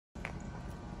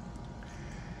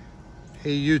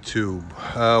Hey YouTube,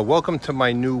 welcome to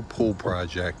my new pool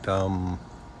project.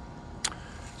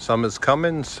 Summer's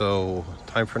coming, so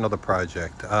time for another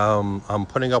project. I'm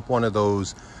putting up one of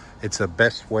those. It's a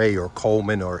Bestway or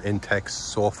Coleman or Intex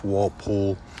soft wall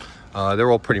pool.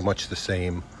 They're all pretty much the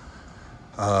same.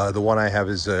 The one I have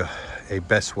is a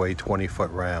Bestway 20-foot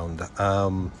round.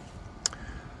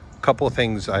 Couple of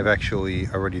things I've actually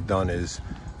already done is,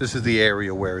 this is the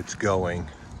area where it's going.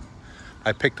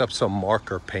 I picked up some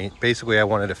marker paint. Basically, I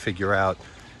wanted to figure out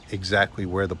exactly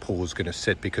where the pool is going to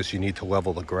sit because you need to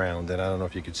level the ground. And I don't know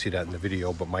if you can see that in the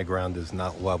video, but my ground is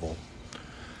not level.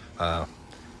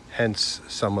 Hence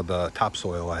some of the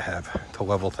topsoil I have to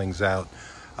level things out.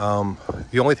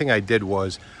 The only thing I did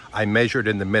was I measured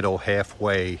in the middle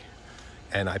halfway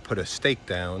and I put a stake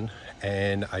down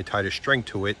and I tied a string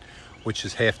to it, which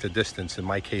is half the distance. In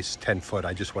my case, 10 foot.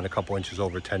 I just went a couple inches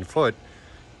over 10 foot.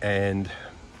 And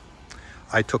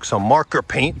I took some marker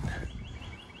paint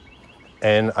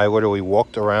and I literally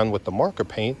walked around with the marker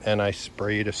paint and I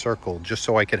sprayed a circle just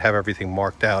so I could have everything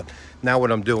marked out. Now what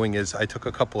I'm doing is I took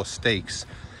a couple of stakes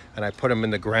and I put them in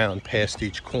the ground past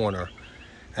each corner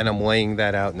and I'm laying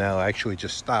that out now. I actually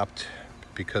just stopped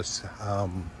because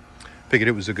figured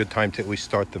it was a good time to at least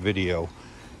start the video.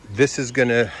 This is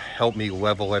gonna help me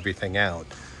level everything out.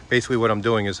 Basically what I'm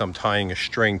doing is I'm tying a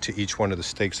string to each one of the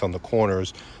stakes on the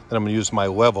corners. Then I'm gonna use my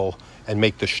level and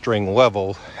make the string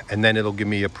level, and then it'll give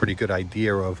me a pretty good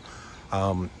idea of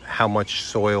how much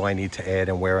soil I need to add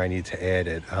and where I need to add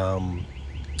it.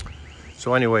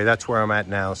 So anyway, that's where I'm at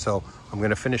now. So I'm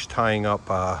gonna finish tying up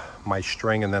my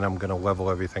string and then I'm gonna level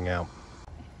everything out.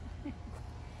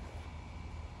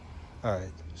 All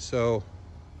right, so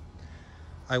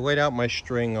I laid out my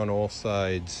string on all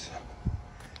sides.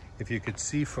 If you could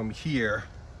see from here,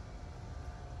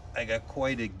 I got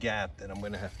quite a gap that I'm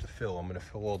going to have to fill. I'm going to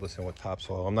fill all this in with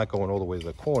topsoil. I'm not going all the way to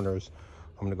the corners.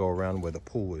 I'm going to go around where the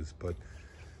pool is, but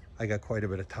I got quite a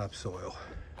bit of topsoil.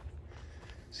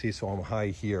 See, so I'm high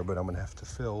here, but I'm going to have to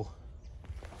fill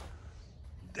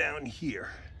down here.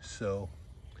 So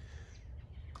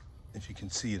if you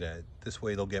can see that, this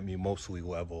way it'll get me mostly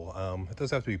level. It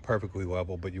doesn't have to be perfectly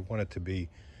level, but you want it to be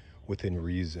within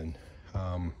reason.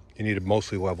 You need a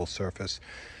mostly level surface.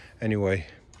 Anyway,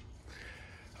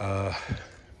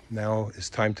 now it's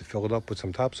time to fill it up with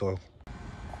some topsoil.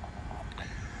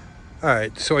 All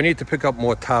right, so I need to pick up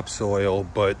more topsoil,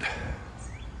 but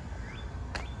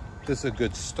this is a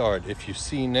good start. If you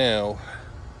see now,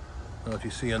 I don't know if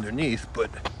you see underneath, but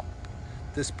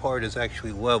this part is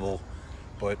actually level,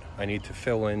 but I need to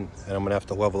fill in and I'm gonna have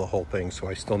to level the whole thing. So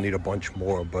I still need a bunch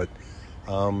more, but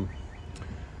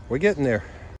we're getting there.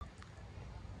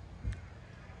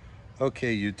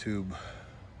 Okay, YouTube.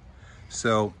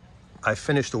 So I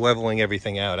finished leveling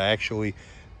everything out. I actually,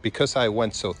 because I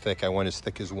went so thick, I went as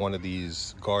thick as one of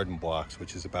these garden blocks,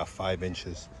 which is about 5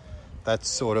 inches. That's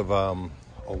sort of a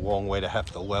long way to have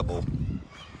to level.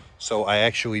 So I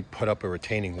actually put up a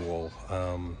retaining wall.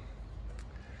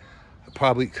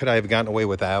 Probably could I have gotten away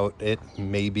without it?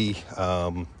 Maybe.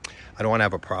 I don't want to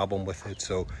have a problem with it.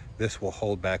 So this will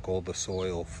hold back all the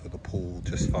soil for the pool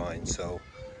just fine. So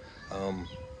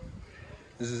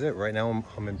this is it. Right now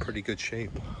I'm in pretty good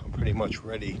shape. I'm pretty much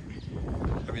ready.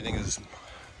 Everything is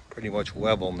pretty much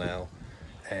level now.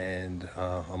 And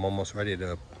I'm almost ready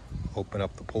to open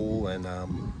up the pool and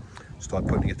start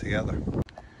putting it together.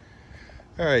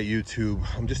 All right, YouTube,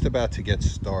 I'm just about to get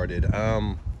started.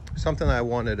 Something I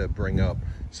wanted to bring up.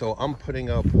 So I'm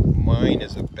putting up, mine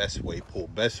is a Bestway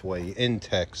pool. Bestway,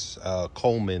 Intex,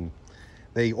 Coleman.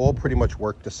 They all pretty much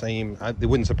work the same. It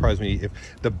wouldn't surprise me if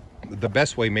the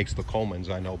Bestway makes the Colemans,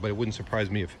 I know, but it wouldn't surprise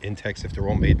me if Intex, if they're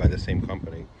all made by the same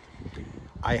company.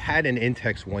 I had an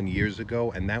Intex one years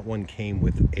ago, and that one came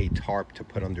with a tarp to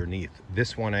put underneath.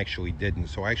 This one actually didn't,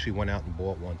 so I actually went out and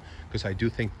bought one because I do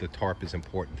think the tarp is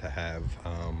important to have,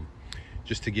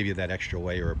 just to give you that extra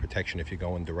layer of protection if you're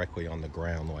going directly on the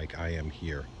ground like I am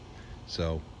here.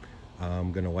 So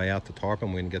I'm going to lay out the tarp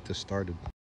and we're going to get this started.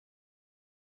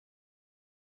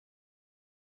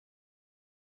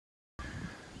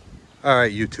 All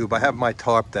right, YouTube, I have my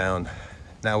tarp down.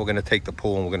 Now we're gonna take the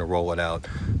pool and we're gonna roll it out.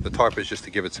 The tarp is just to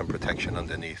give it some protection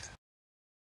underneath.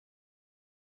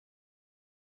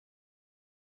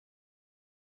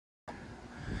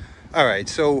 All right,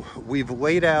 so we've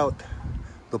laid out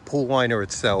the pool liner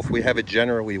itself. We have it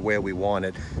generally where we want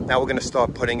it. Now we're gonna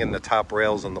start putting in the top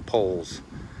rails and the poles.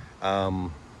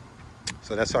 So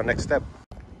that's our next step.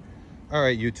 All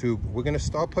right, YouTube, we're gonna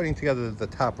start putting together the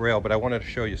top rail, but I wanted to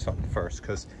show you something first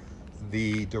because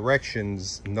the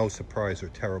directions, no surprise, are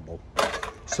terrible.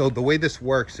 So the way this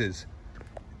works is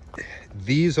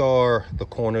these are the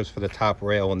corners for the top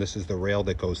rail, and this is the rail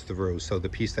that goes through. So the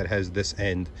piece that has this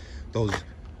end, those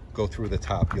go through the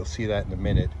top. You'll see that in a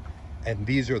minute. And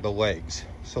these are the legs.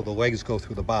 So the legs go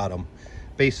through the bottom.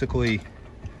 Basically,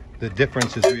 the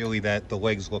difference is really that the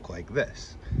legs look like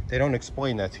this. They don't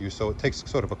explain that to you, so it takes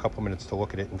sort of a couple minutes to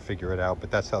look at it and figure it out, but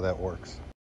that's how that works.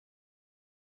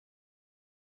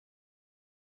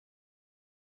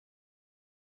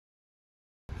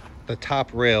 The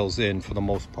top rail's in for the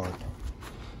most part. The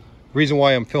reason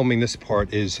why I'm filming this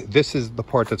part is this is the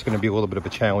part that's going to be a little bit of a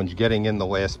challenge, getting in the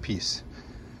last piece.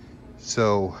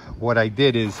 So what I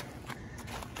did is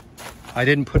I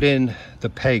didn't put in the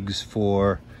pegs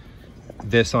for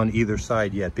this on either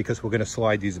side yet because we're going to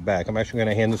slide these back. I'm actually going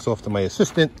to hand this off to my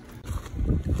assistant.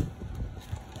 All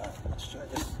right, let's try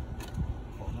this.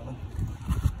 Hold on.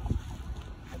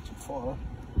 Not too far.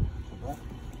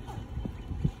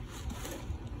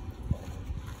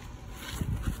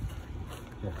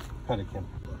 Yeah, cut it, Kim.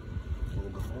 A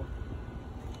little bit more.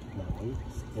 Now wait,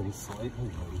 very slightly.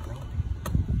 There we go.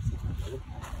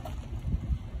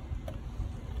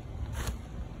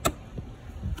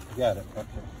 Got it. Okay.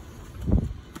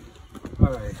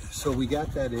 All right. So we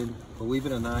got that in. Believe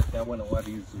it or not, that went a lot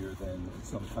easier than it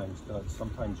sometimes does.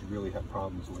 Sometimes you really have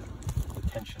problems with the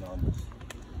tension on this.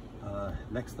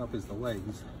 Next up is the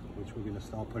legs, which we're going to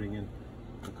start putting in.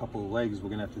 A couple of legs. We're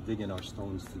going to have to dig in our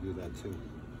stones to do that too.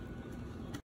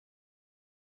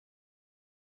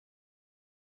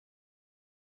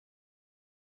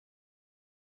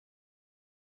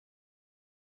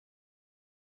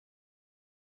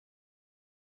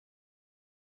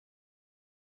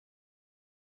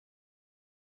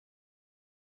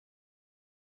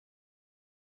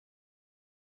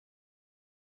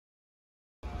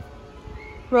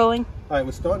 Rolling. All right,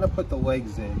 we're starting to put the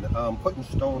legs in, putting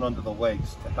stone under the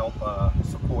legs to help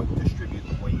support and distribute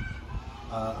the weight.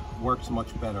 Works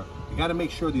much better. You got to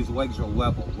make sure these legs are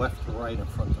level, left to right and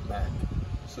front to back.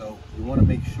 So you want to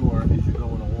make sure as you're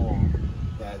going along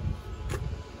that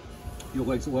your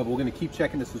legs are level. We're going to keep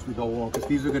checking this as we go along because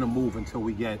these are going to move until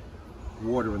we get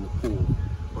water in the pool.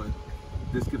 But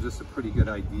this gives us a pretty good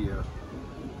idea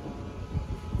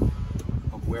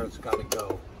of where it's got to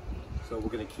go. So we're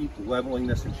going to keep leveling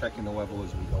this and checking the level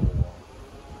as we go along.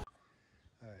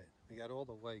 All right, we got all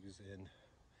the legs in.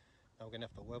 Now we're going to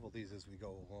have to level these as we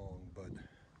go along, but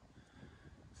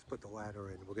let's put the ladder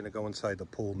in. We're going to go inside the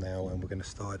pool now and we're going to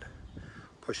start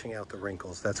pushing out the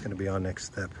wrinkles. That's going to be our next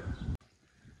step.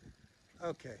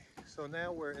 Okay, so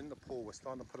now we're in the pool. We're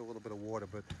starting to put a little bit of water,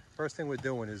 but first thing we're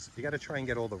doing is you got to try and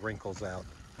get all the wrinkles out.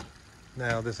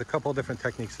 Now, there's a couple of different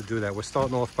techniques to do that. We're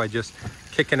starting off by just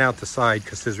kicking out the side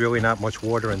because there's really not much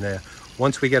water in there.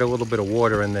 Once we get a little bit of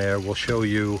water in there, we'll show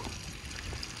you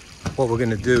what we're going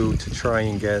to do to try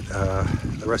and get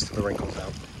the rest of the wrinkles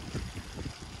out.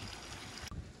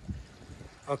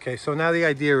 Okay, so now the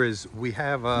idea is we're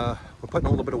putting a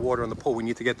little bit of water in the pool. We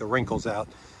need to get the wrinkles out.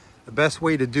 The best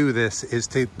way to do this is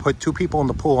to put two people in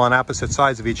the pool on opposite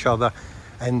sides of each other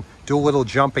and do a little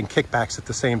jump and kickbacks at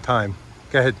the same time.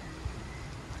 Go ahead.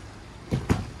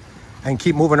 And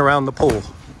keep moving around the pool.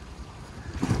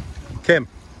 Kim.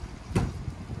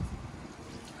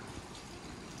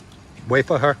 Wait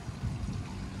for her.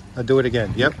 I'll do it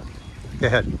again. Yep. Go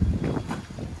ahead.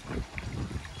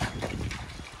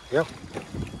 Yep.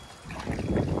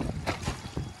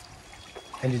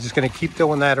 And you're just going to keep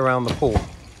doing that around the pool.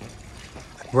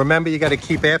 Remember, you got to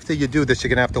keep, after you do this, you're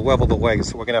going to have to level the legs.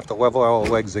 So we're going to have to level our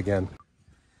legs again.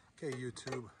 Okay,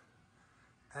 YouTube.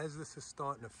 As this is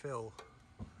starting to fill,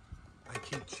 I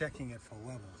keep checking it for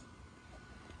levels.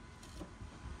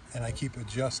 And I keep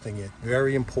adjusting it.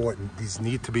 Very important. These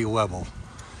need to be level.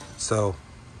 So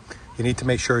you need to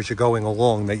make sure as you're going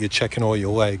along that you're checking all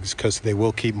your legs because they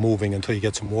will keep moving until you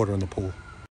get some water in the pool.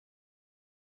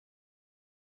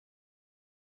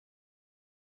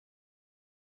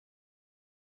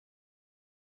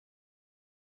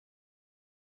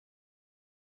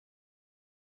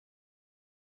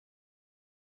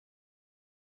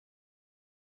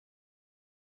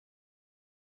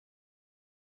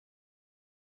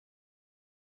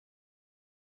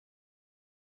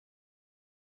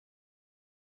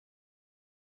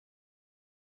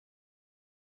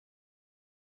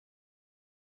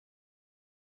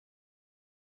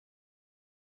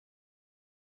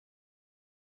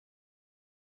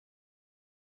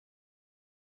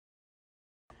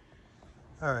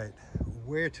 All right,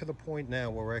 we're to the point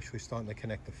now where we're actually starting to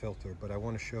connect the filter, but I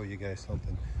want to show you guys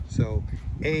something. So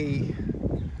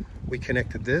we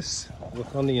connected this,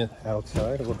 look on the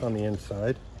outside, look on the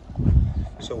inside.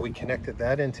 So we connected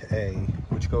that into A,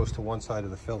 which goes to one side of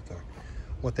the filter.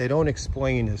 What they don't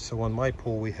explain is, so on my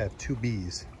pool we have 2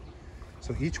 Bs.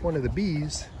 So each one of the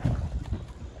Bs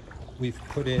we've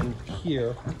put in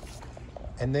here,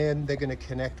 and then they're going to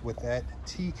connect with that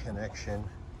T connection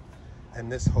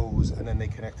and this hose, and then they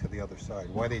connect to the other side.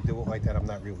 Why they do it like that, I'm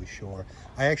not really sure.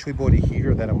 I actually bought a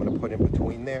heater that I'm going to put in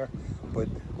between there, but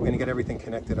we're going to get everything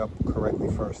connected up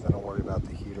correctly first, then I'll worry about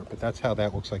the heater. But that's how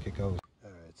that looks like it goes. All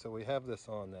right, so we have this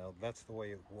on now. That's the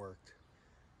way it worked.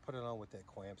 Put it on with that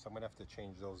clamps. I'm going to have to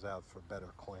change those out for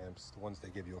better clamps. The ones they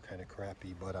give you are kind of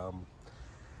crappy, but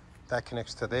that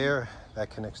connects to there, that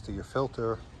connects to your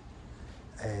filter,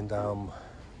 and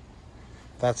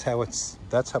that's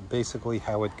basically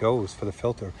how it goes for the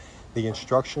filter. The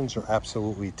instructions are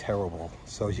absolutely terrible,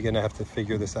 so you're gonna have to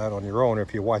figure this out on your own. Or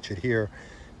if you watch it here,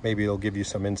 maybe it'll give you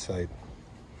some insight.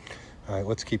 All right,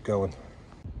 let's keep going.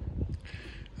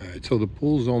 All right, so the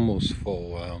pool's almost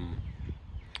full.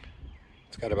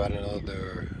 It's got about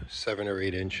another 7 or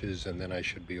 8 inches, and then I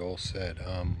should be all set.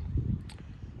 I'm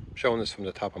showing this from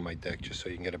the top of my deck just so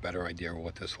you can get a better idea of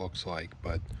what this looks like,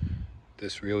 but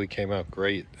this really came out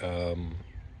great.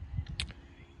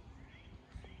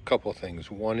 Couple of things.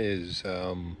 One is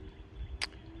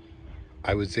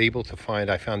I was able to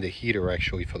I found a heater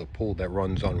actually for the pool that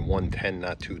runs on 110,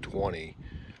 not 220.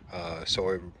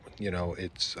 So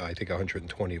it's I think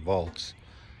 120 volts.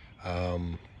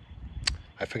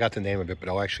 I forgot the name of it, but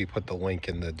I'll actually put the link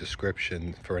in the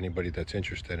description for anybody that's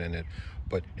interested in it.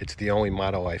 But it's the only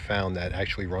model I found that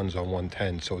actually runs on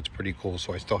 110, so it's pretty cool.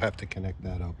 So I still have to connect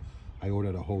that up. I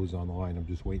ordered a hose online. I'm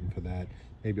just waiting for that.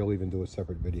 Maybe I'll even do a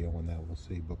separate video on that. We'll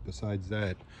see. But besides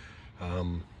that,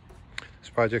 this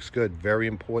project's good. Very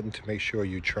important to make sure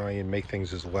you try and make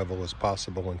things as level as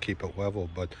possible and keep it level.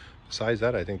 But besides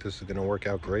that, I think this is going to work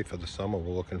out great for the summer.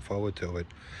 We're looking forward to it.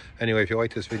 Anyway, if you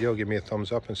like this video, give me a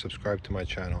thumbs up and subscribe to my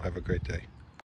channel. Have a great day.